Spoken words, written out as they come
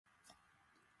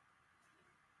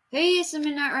Hey, it's the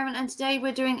Midnight Raven, and today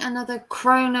we're doing another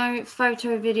chrono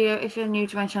photo video. If you're new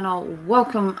to my channel,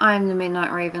 welcome. I'm the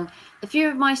Midnight Raven. A few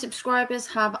of my subscribers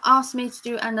have asked me to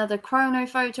do another chrono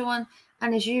photo one,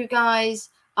 and as you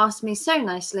guys asked me so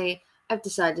nicely, I've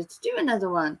decided to do another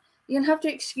one. You'll have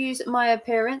to excuse my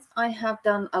appearance. I have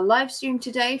done a live stream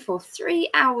today for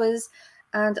 3 hours,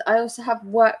 and I also have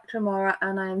work tomorrow,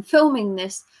 and I am filming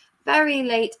this very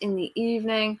late in the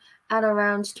evening. At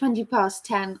around 20 past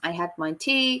 10, I had my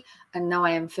tea, and now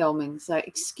I am filming. So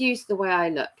excuse the way I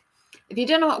look. If you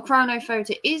don't know what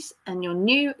Chronophoto is, and you're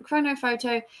new,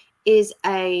 Chronophoto is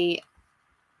a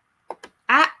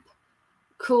app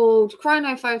called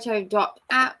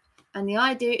chronophoto.app. And the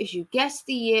idea is you guess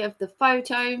the year of the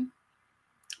photo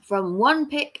from one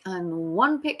pic and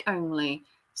one pic only.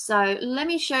 So let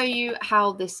me show you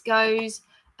how this goes,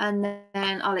 and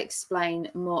then I'll explain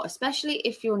more, especially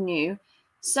if you're new.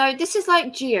 So this is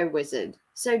like GeoWizard.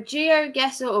 So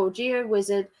GeoGuessr or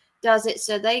GeoWizard does it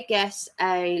so they guess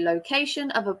a location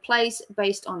of a place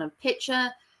based on a picture.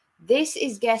 This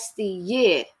is guess the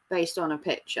year based on a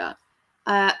picture.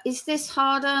 Is this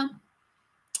harder?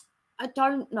 I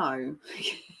don't know.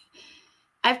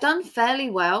 I've done fairly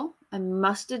well. I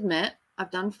must admit, I've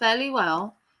done fairly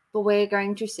well, but we're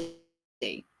going to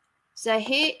see. So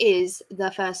here is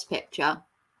the first picture.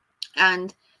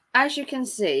 And as you can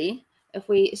see, if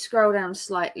we scroll down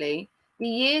slightly, the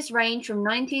years range from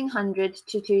 1900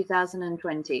 to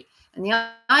 2020. And the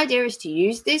idea is to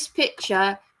use this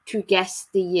picture to guess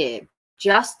the year.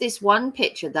 Just this one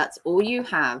picture, that's all you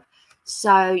have.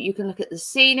 So you can look at the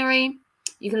scenery.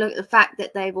 You can look at the fact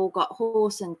that they've all got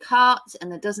horse and carts, and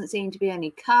there doesn't seem to be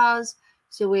any cars.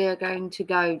 So we are going to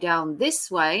go down this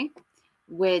way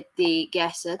with the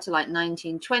guesser to like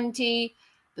 1920.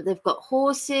 But they've got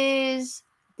horses.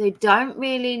 They don't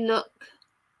really look,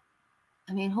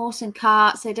 I mean, horse and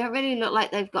carts, they don't really look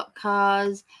like they've got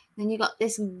cars. Then you got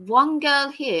this one girl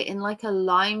here in like a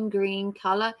lime green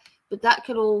color, but that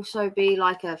could also be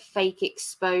like a fake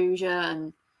exposure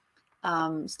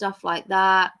and stuff like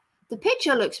that. The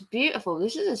picture looks beautiful.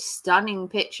 This is a stunning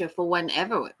picture for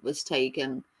whenever it was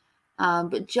taken.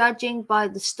 But judging by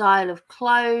the style of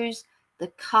clothes,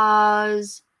 the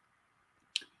cars,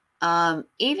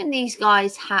 even these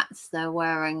guys' hats they're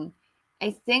wearing,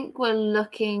 I think we're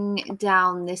looking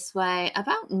down this way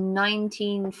about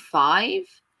 1905,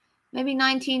 maybe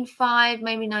 1905,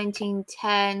 maybe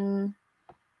 1910.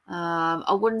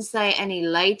 I wouldn't say any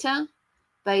later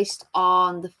based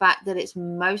on the fact that it's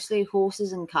mostly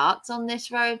horses and carts on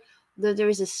this road, though there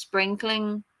is a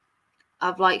sprinkling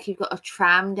of like you've got a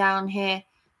tram down here.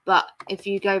 But if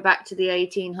you go back to the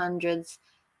 1800s,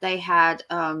 they had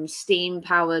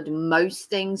steam-powered most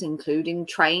things, including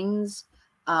trains.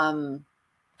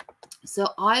 So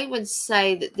I would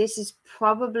say that this is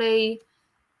probably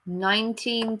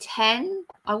 1910.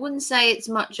 I wouldn't say it's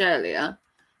much earlier.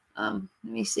 Let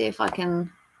me see if I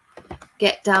can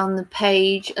get down the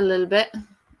page a little bit.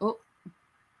 Oh,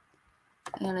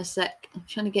 hang on a sec. I'm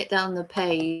trying to get down the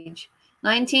page.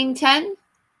 1910?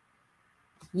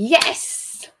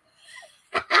 Yes!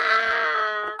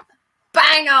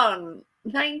 Bang on!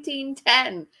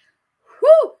 1910.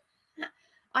 Whew!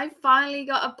 I finally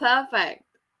got a perfect.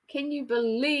 Can you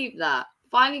believe that?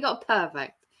 Finally got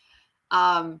perfect.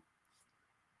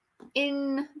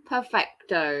 In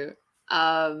perfecto.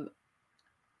 I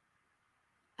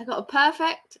got a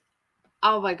perfect.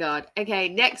 Oh my god. Okay,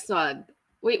 next one.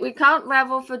 We can't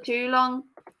revel for too long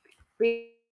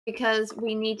because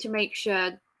we need to make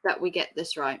sure that we get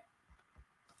this right.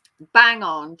 Bang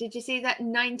on. Did you see that?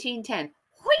 1910.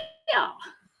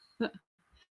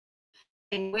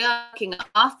 And we are King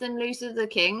Arthur and Luther the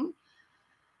King.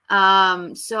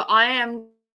 So I am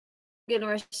going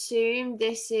to assume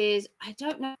this is, I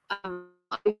don't know,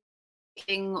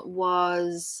 King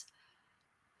was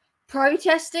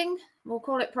protesting. We'll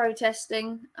call it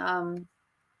protesting.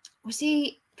 Was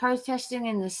he protesting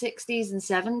in the 60s and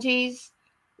 70s?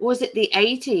 Or was it the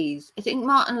 80s? I think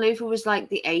Martin Luther was like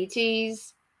the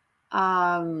 80s.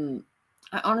 I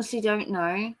honestly don't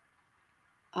know.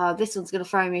 This one's going to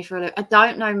throw me for a loop. I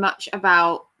don't know much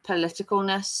about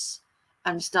politicalness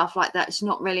and stuff like that. It's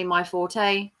not really my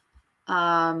forte.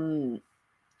 I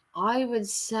would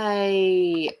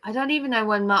say, I don't even know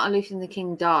when Martin Luther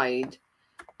King died.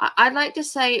 I'd like to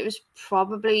say it was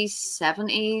probably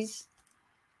 70s.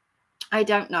 I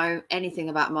don't know anything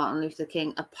about Martin Luther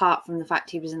King apart from the fact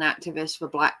he was an activist for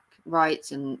black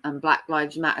rights and Black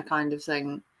Lives Matter kind of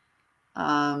thing.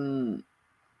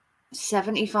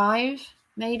 75,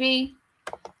 maybe.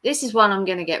 This is one I'm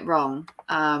going to get wrong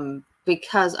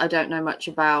because I don't know much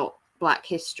about black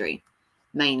history,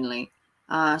 mainly.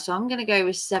 So I'm going to go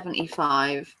with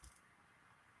 75.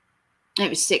 It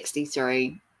was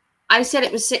 63. I said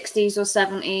it was 60s or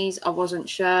 70s. I wasn't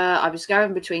sure. I was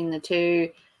going between the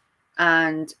two.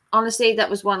 And honestly, that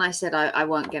was one I said I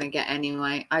weren't going to get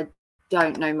anyway. I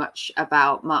don't know much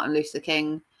about Martin Luther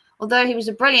King. Although he was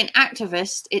a brilliant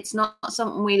activist, it's not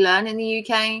something we learn in the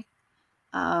UK.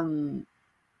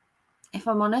 If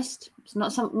I'm honest, it's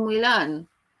not something we learn.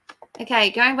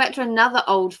 Okay, going back to another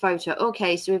old photo.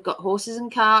 Okay, so we've got horses and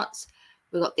carts.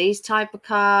 We've got these type of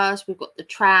cars. We've got the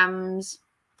trams.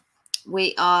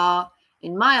 We are,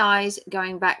 in my eyes,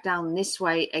 going back down this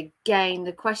way. Again,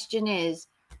 the question is,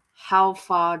 how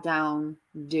far down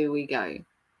do we go?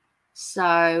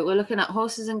 So we're looking at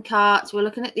horses and carts. We're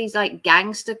looking at these like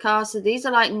gangster cars. So these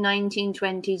are like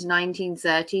 1920s,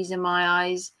 1930s in my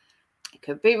eyes. I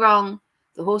could be wrong.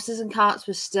 The horses and carts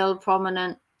were still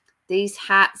prominent. These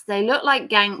hats, they look like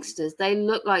gangsters. They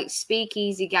look like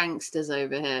speakeasy gangsters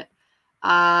over here.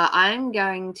 I'm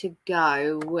going to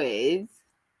go with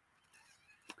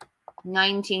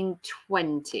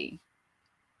 1920.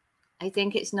 I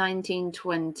think it's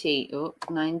 1920. Oh,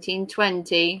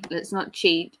 1920. Let's not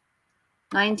cheat.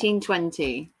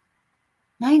 1920.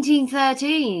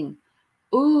 1913.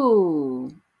 Ooh.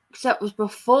 Except it was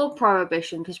before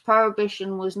Prohibition, because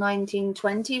Prohibition was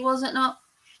 1920, was it not?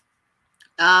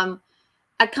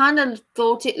 I kind of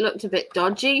thought it looked a bit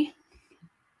dodgy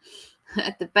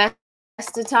at the best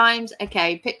of times.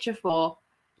 Okay, picture 4.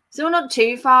 So we're not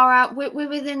too far out. We're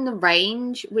within the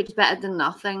range, which is better than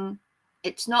nothing.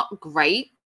 It's not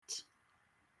great,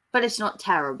 but it's not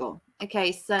terrible.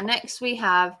 Okay, so next we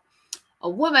have a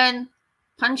woman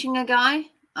punching a guy.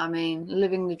 I mean,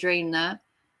 living the dream there.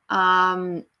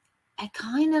 I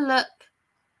kind of look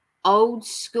old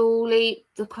schooly.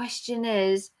 The question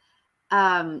is,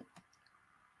 a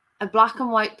black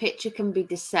and white picture can be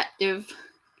deceptive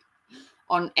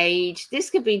on age. This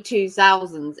could be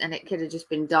 2000s and it could have just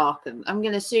been darkened. I'm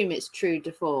going to assume it's true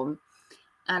to form.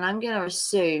 And I'm going to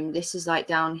assume this is like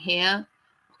down here.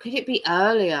 Or could it be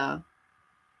earlier?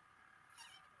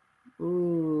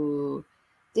 Ooh,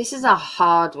 this is a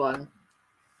hard one.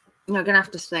 You're going to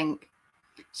have to think.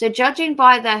 So judging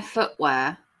by their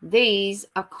footwear, these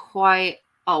are quite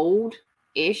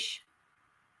old-ish.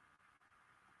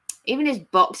 Even his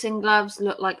boxing gloves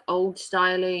look like old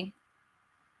styly.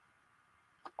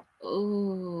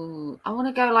 Ooh, I want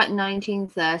to go like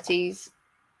 1930s.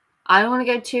 I don't want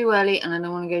to go too early and I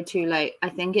don't want to go too late. I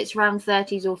think it's around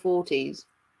 30s or 40s.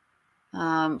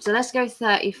 So let's go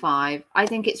 35. I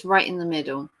think it's right in the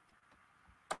middle.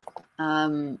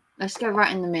 Let's go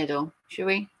right in the middle, shall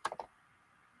we?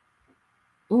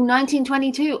 Ooh,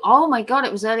 1922. Oh my God,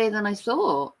 it was earlier than I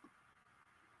thought.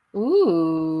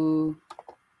 Ooh.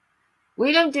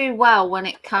 We don't do well when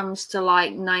it comes to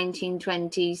like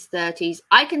 1920s, 30s.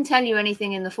 I can tell you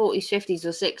anything in the 40s, 50s, or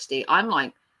 60s. I'm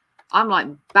like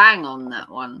bang on that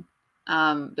one.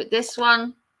 But this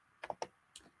one,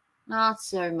 not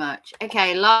so much.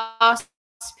 Okay, last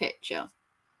picture.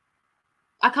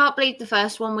 I can't believe the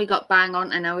first one we got bang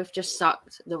on. I know we've just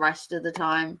sucked the rest of the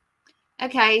time.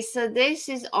 Okay, so this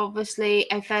is obviously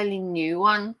a fairly new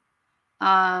one.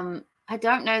 I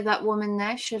don't know that woman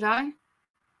there, should I?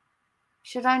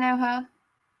 Should I know her?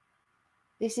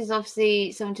 This is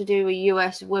obviously something to do with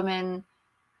US women.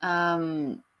 I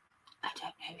don't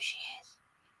know who she is.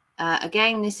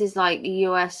 Again, this is like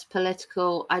US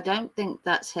political. I don't think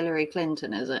that's Hillary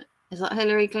Clinton, is it? Is that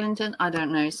Hillary Clinton? I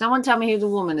don't know. Someone tell me who the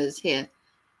woman is here.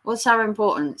 What's her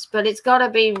importance? But it's got to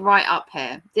be right up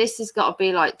here. This has got to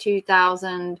be like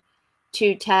 2000,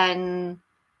 210.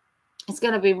 It's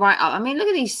going to be right up. I mean, look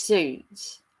at these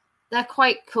suits. They're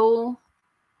quite cool.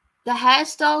 The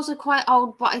hairstyles are quite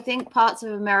old, but I think parts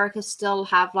of America still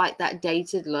have like that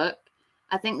dated look.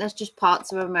 I think there's just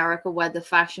parts of America where the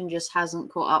fashion just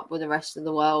hasn't caught up with the rest of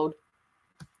the world.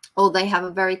 Or they have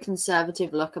a very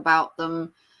conservative look about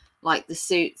them. Like the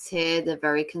suits here, they're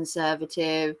very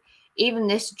conservative. Even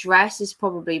this dress is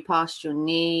probably past your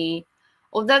knee.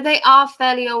 Although they are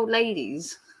fairly old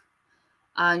ladies.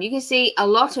 You can see a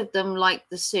lot of them like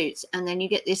the suits. And then you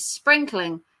get this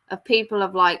sprinkling of people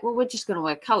of like, well, we're just going to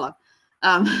wear colour.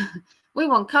 We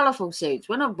want colourful suits.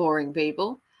 We're not boring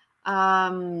people.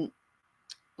 Oh,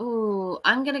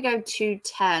 I'm going to go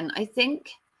 210. I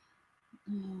think.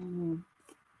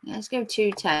 Let's go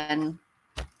 210.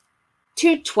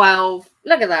 212.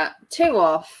 Look at that. 2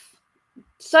 off.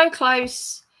 So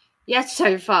close, yet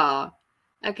so far.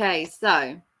 Okay,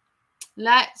 so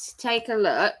let's take a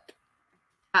look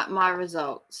at my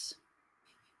results.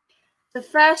 The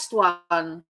first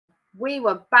one, we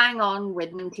were bang on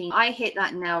with 19. I hit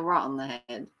that nail right on the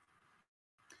head.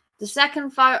 The second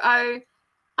photo,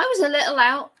 I was a little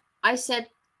out. I said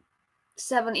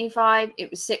 75. It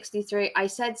was 63. I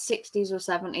said 60s or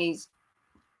 70s.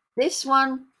 This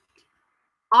one,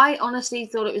 I honestly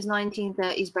thought it was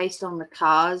 1930s based on the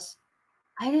cars.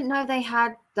 I didn't know they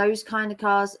had those kind of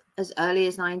cars as early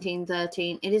as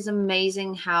 1913. It is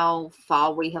amazing how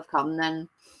far we have come then.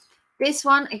 This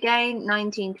one, again,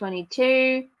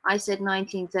 1922. I said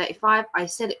 1935. I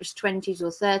said it was 20s or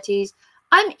 30s.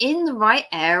 I'm in the right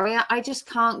area. I just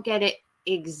can't get it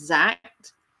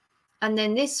exact. And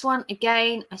then this one,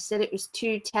 again, I said it was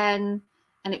 210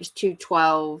 and it was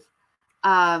 212.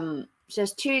 So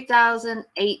it's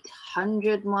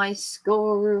 2,800 my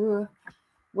score,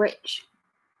 which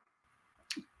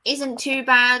isn't too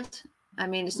bad. I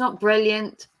mean, it's not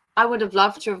brilliant. I would have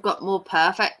loved to have got more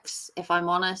perfects, if I'm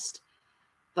honest.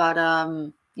 But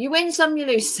you win some, you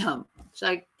lose some.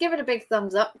 So give it a big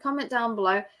thumbs up. Comment down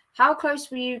below. How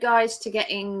close were you guys to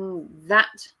getting that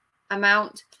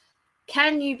amount?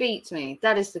 Can you beat me?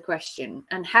 That is the question.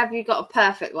 And have you got a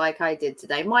perfect like I did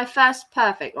today? My first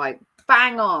perfect, like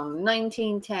bang on,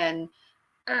 1910.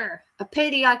 A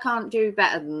pity I can't do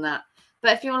better than that.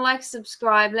 But if you want to like,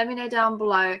 subscribe, let me know down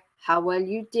below how well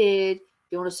you did.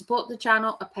 If you want to support the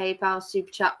channel, a PayPal,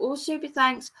 Super Chat, or Super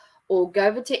Thanks, or go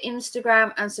over to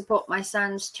Instagram and support my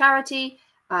son's charity.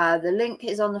 The link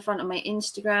is on the front of my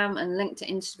Instagram, and the link to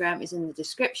Instagram is in the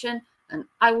description. And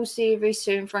I will see you very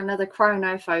soon for another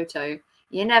chrono photo.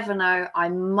 You never know, I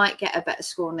might get a better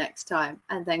score next time.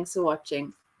 And thanks for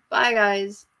watching. Bye,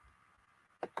 guys.